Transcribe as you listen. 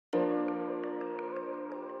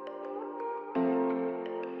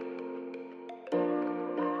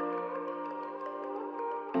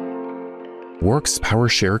Works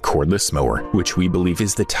PowerShare Cordless Mower, which we believe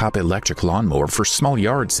is the top electric lawnmower for small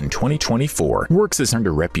yards in 2024. Works is earned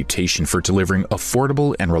a reputation for delivering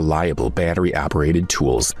affordable and reliable battery-operated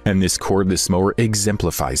tools, and this cordless mower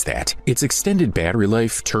exemplifies that. Its extended battery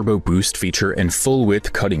life, turbo boost feature, and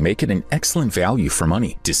full-width cutting make it an excellent value for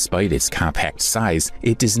money. Despite its compact size,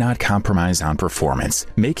 it does not compromise on performance,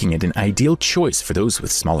 making it an ideal choice for those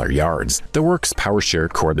with smaller yards. The Works PowerShare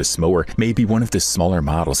Cordless Mower may be one of the smaller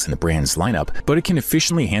models in the brand's lineup, but it can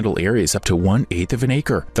efficiently handle areas up to 1/8 of an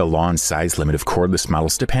acre. The lawn size limit of cordless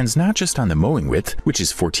models depends not just on the mowing width, which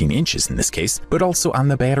is 14 inches in this case, but also on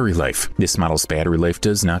the battery life. This model's battery life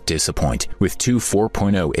does not disappoint, with two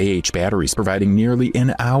 4.0 AH batteries providing nearly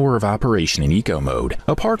an hour of operation in eco mode.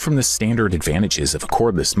 Apart from the standard advantages of a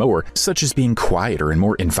cordless mower, such as being quieter and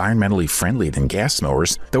more environmentally friendly than gas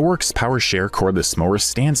mowers, the Works PowerShare Cordless Mower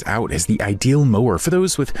stands out as the ideal mower for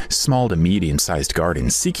those with small to medium-sized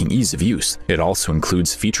gardens seeking ease of use. It also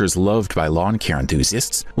includes features loved by lawn care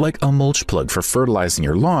enthusiasts, like a mulch plug for fertilizing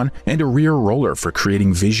your lawn and a rear roller for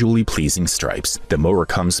creating visually pleasing stripes. The mower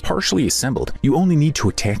comes partially assembled. You only need to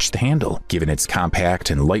attach the handle. Given its compact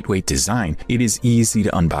and lightweight design, it is easy to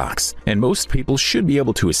unbox, and most people should be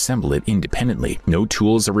able to assemble it independently. No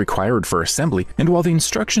tools are required for assembly, and while the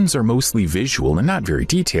instructions are mostly visual and not very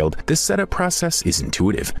detailed, the setup process is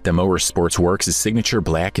intuitive. The mower sports Works' signature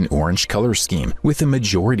black and orange color scheme, with the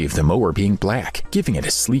majority of the mower being black, giving it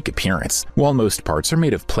a sleek appearance. While most parts are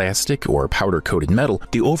made of plastic or powder-coated metal,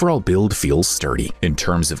 the overall build feels sturdy. In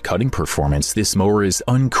terms of cutting performance, this mower is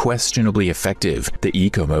unquestionably effective. The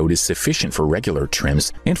eco mode is sufficient for regular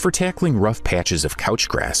trims, and for tackling rough patches of couch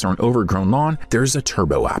grass or an overgrown lawn, there's a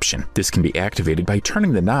turbo option. This can be activated by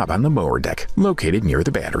turning the knob on the mower deck, located near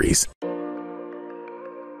the batteries.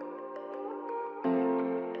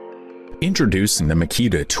 Introducing the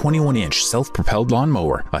Makita 21-inch self-propelled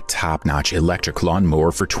lawnmower, a top-notch electric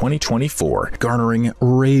lawnmower for 2024, garnering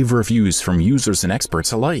rave reviews from users and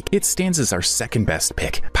experts alike. It stands as our second-best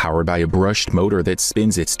pick, powered by a brushed motor that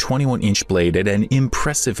spins its 21-inch blade at an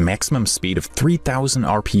impressive maximum speed of 3,000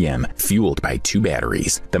 RPM, fueled by two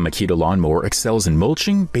batteries. The Makita lawnmower excels in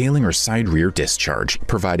mulching, baling, or side rear discharge,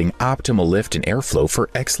 providing optimal lift and airflow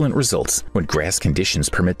for excellent results. When grass conditions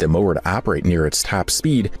permit the mower to operate near its top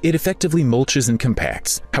speed, it effectively mulches and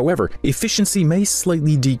compacts. However, efficiency may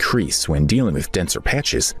slightly decrease when dealing with denser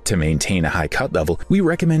patches. To maintain a high cut level, we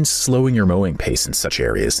recommend slowing your mowing pace in such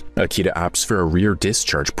areas. Makita opts for a rear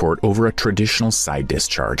discharge port over a traditional side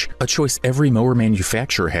discharge, a choice every mower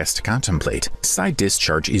manufacturer has to contemplate. Side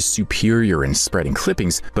discharge is superior in spreading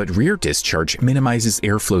clippings, but rear discharge minimizes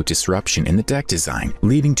airflow disruption in the deck design,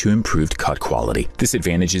 leading to improved cut quality. This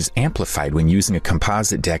advantage is amplified when using a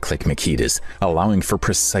composite deck like Makita's, allowing for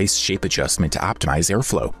precise shape adjustment to optimize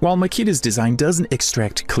airflow. While Makita's design doesn't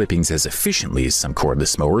extract clippings as efficiently as some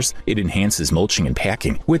cordless mowers, it enhances mulching and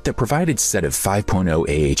packing. With the provided set of 5.0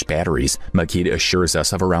 AH batteries, Makita assures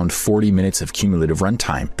us of around 40 minutes of cumulative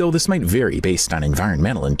runtime, though this might vary based on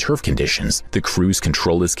environmental and turf conditions. The cruise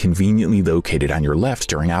control is conveniently located on your left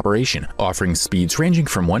during operation, offering speeds ranging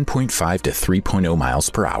from 1.5 to 3.0 miles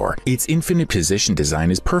per hour. Its infinite position design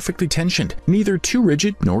is perfectly tensioned, neither too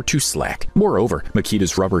rigid nor too slack. Moreover,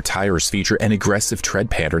 Makita's rubber tires feature an aggressive tread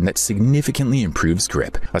pattern that significantly improves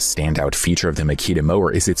grip. A standout feature of the Makita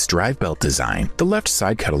mower is its drive belt design. The left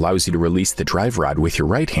side cut allows you to release the drive rod with your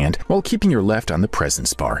right hand while keeping your left on the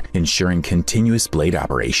presence bar, ensuring continuous blade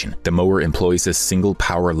operation. The mower employs a single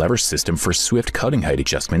power lever system for swift cutting height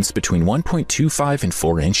adjustments between 1.25 and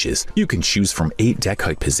 4 inches. You can choose from 8 deck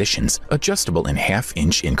height positions, adjustable in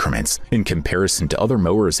half-inch increments. In comparison to other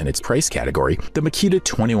mowers in its price category, the Makita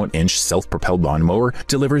 21-inch self-propelled lawnmower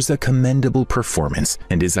delivers a commendable performance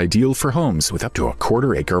and is ideal for homes with up to a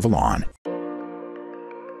 1/4 acre of lawn.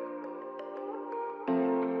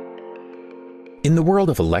 In the world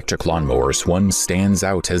of electric lawnmowers, one stands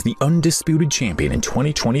out as the undisputed champion in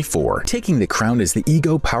 2024, taking the crown as the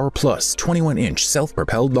Ego Power Plus 21-inch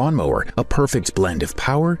self-propelled lawnmower, a perfect blend of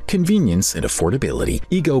power, convenience, and affordability.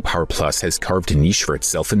 Ego Power Plus has carved a niche for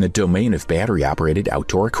itself in the domain of battery-operated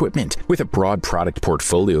outdoor equipment. With a broad product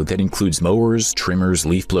portfolio that includes mowers, trimmers,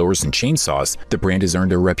 leaf blowers, and chainsaws, the brand has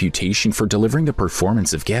earned a reputation for delivering the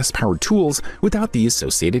performance of gas-powered tools without the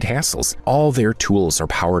associated hassles. All their tools are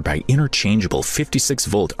powered by interchangeable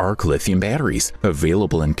 56-volt arc lithium batteries,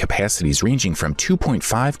 available in capacities ranging from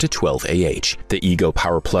 2.5 to 12 Ah. The Ego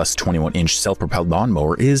Power Plus 21-inch self-propelled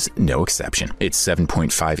lawnmower is no exception. Its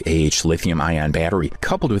 7.5 Ah lithium-ion battery,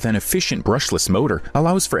 coupled with an efficient brushless motor,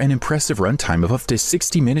 allows for an impressive runtime of up to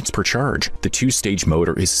 60 minutes per charge. The two-stage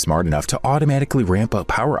motor is smart enough to automatically ramp up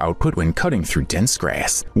power output when cutting through dense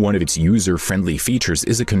grass. One of its user-friendly features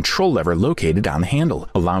is a control lever located on the handle,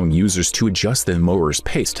 allowing users to adjust the mower's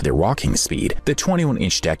pace to their walking speed. The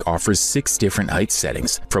 21-inch deck offers 6 different height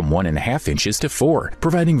settings, from 1.5 inches to 4,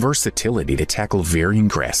 providing versatility to tackle varying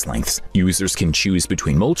grass lengths. Users can choose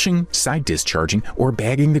between mulching, side discharging, or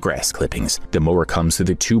bagging the grass clippings. The mower comes with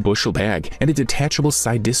a 2-bushel bag and a detachable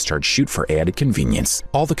side discharge chute for added convenience.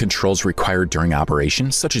 All the controls required during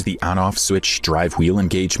operation, such as the on-off switch, drive wheel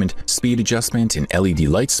engagement, speed adjustment, and LED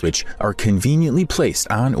light switch, are conveniently placed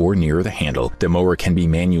on or near the handle. The mower can be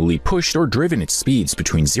manually pushed or driven at speeds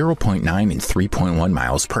between 0.9 and 3.1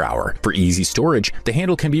 miles per hour. For easy storage, the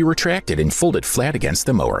handle can be retracted and folded flat against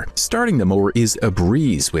the mower. Starting the mower is a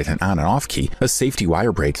breeze with an on and off key, a safety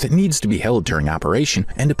wire brake that needs to be held during operation,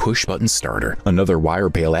 and a push-button starter. Another wire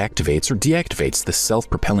bail activates or deactivates the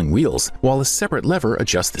self-propelling wheels, while a separate lever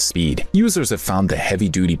adjusts the speed. Users have found the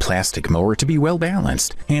heavy-duty plastic mower to be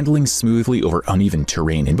well-balanced, handling smoothly over uneven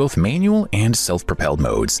terrain in both manual and self-propelled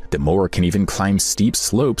modes. The mower can even climb steep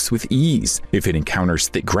slopes with ease. If it encounters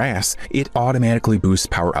thick grass, it automatically boosts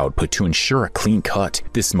power output to ensure a clean cut.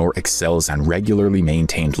 This mower excels on regularly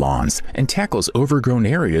maintained lawns and tackles overgrown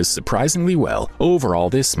areas surprisingly well. Overall,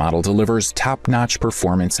 this model delivers top-notch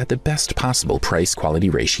performance at the best possible price-quality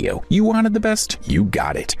ratio. You wanted the best, you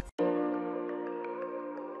got it.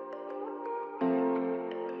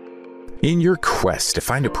 In your quest to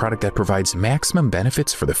find a product that provides maximum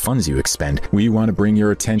benefits for the funds you expend, we want to bring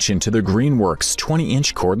your attention to the Greenworks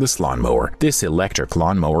 20-inch cordless lawnmower. This electric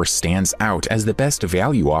lawnmower stands out as the best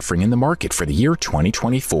value offering in the market for the year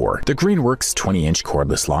 2024. The Greenworks 20-inch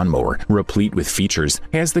cordless lawnmower, replete with features,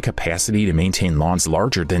 has the capacity to maintain lawns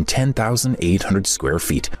larger than 10,800 square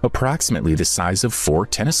feet, approximately the size of 4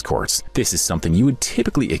 tennis courts. This is something you would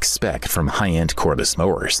typically expect from high-end cordless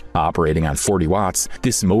mowers. Operating on 40 watts,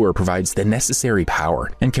 this mower provides the necessary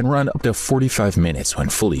power and can run up to 45 minutes when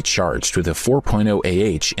fully charged with a 4.0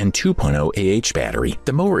 Ah and 2.0 Ah battery.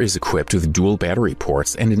 The mower is equipped with dual battery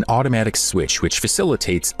ports and an automatic switch which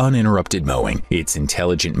facilitates uninterrupted mowing. Its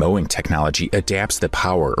intelligent mowing technology adapts the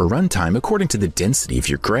power or runtime according to the density of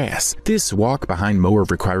your grass. This walk-behind mower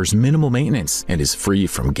requires minimal maintenance and is free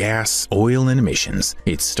from gas, oil, and emissions.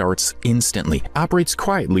 It starts instantly, operates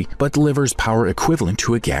quietly, but delivers power equivalent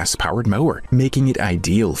to a gas-powered mower, making it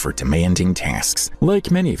ideal for demanding tasks. Like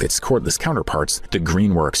many of its cordless counterparts, the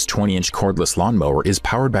Greenworks 20-inch cordless lawnmower is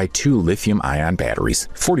powered by 2 lithium-ion batteries,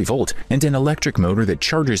 40-volt, and an electric motor that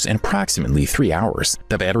charges in approximately 3 hours.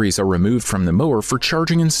 The batteries are removed from the mower for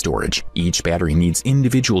charging and storage. Each battery needs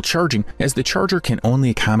individual charging, as the charger can only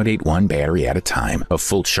accommodate 1 battery at a time. A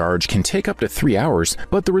full charge can take up to 3 hours,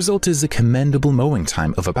 but the result is a commendable mowing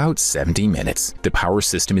time of about 70 minutes. The power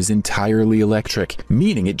system is entirely electric,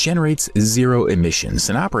 meaning it generates 0 emissions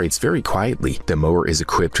and operates very quietly. The mower is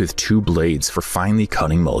equipped with 2 blades for finely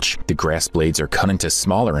cutting mulch. The grass blades are cut into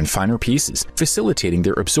smaller and finer pieces, facilitating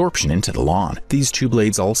their absorption into the lawn. These 2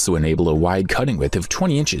 blades also enable a wide cutting width of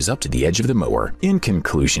 20 inches up to the edge of the mower. In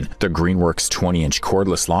conclusion, the Greenworks 20-inch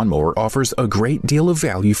cordless lawnmower offers a great deal of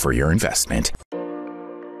value for your investment.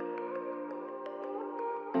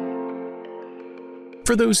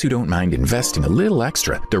 For those who don't mind investing a little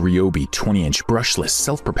extra, the Ryobi 20-inch brushless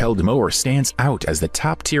self-propelled mower stands out as the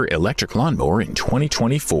top-tier electric lawnmower in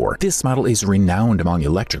 2024. This model is renowned among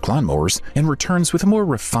electric lawnmowers and returns with a more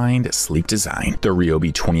refined, sleek design. The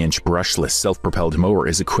Ryobi 20-inch brushless self-propelled mower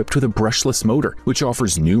is equipped with a brushless motor, which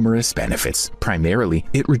offers numerous benefits. Primarily,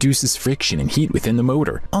 it reduces friction and heat within the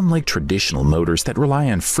motor. Unlike traditional motors that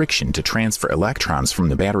rely on friction to transfer electrons from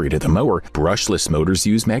the battery to the mower, brushless motors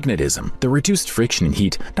use magnetism. The reduced friction and heat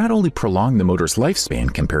not only prolong the motor's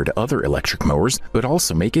lifespan compared to other electric mowers, but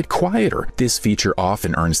also make it quieter. This feature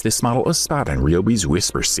often earns this model a spot on Ryobi's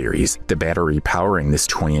Whisper series. The battery powering this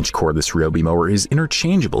 20-inch cordless Ryobi mower is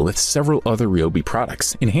interchangeable with several other Ryobi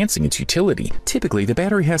products, enhancing its utility. Typically, the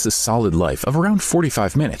battery has a solid life of around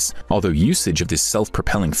 45 minutes, although usage of this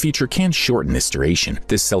self-propelling feature can shorten this duration.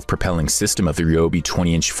 This self-propelling system of the Ryobi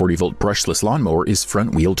 20-inch 40-volt brushless lawnmower is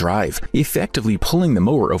front-wheel drive, effectively pulling the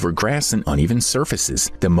mower over grass and uneven surfaces.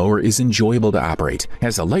 uses. The mower is enjoyable to operate,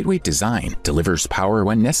 has a lightweight design, delivers power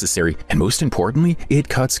when necessary, and most importantly, it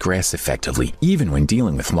cuts grass effectively, even when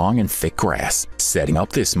dealing with long and thick grass. Setting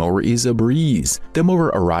up this mower is a breeze. The mower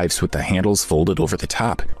arrives with the handles folded over the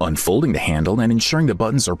top. Unfolding the handle and ensuring the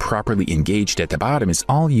buttons are properly engaged at the bottom is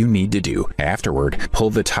all you need to do. Afterward, pull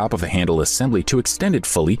the top of the handle assembly to extend it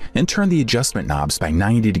fully and turn the adjustment knobs by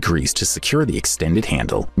 90 degrees to secure the extended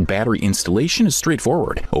handle. Battery installation is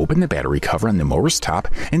straightforward. Open the battery cover on the mower's top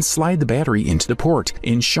and slide the battery into the port,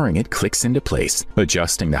 ensuring it clicks into place.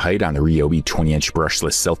 Adjusting the height on the Ryobi 20-inch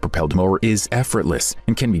brushless self-propelled mower is effortless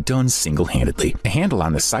and can be done single-handedly. The handle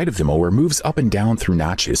on the side of the mower moves up and down through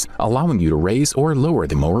notches, allowing you to raise or lower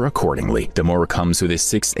the mower accordingly. The mower comes with a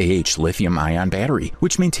 6Ah lithium-ion battery,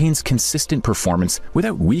 which maintains consistent performance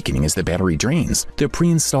without weakening as the battery drains. The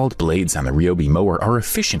pre-installed blades on the Ryobi mower are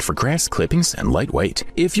efficient for grass clippings and lightweight.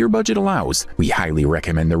 If your budget allows, we highly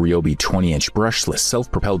recommend the Ryobi 20-inch brushless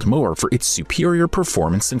self-propelled mower for its superior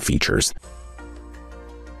performance and features.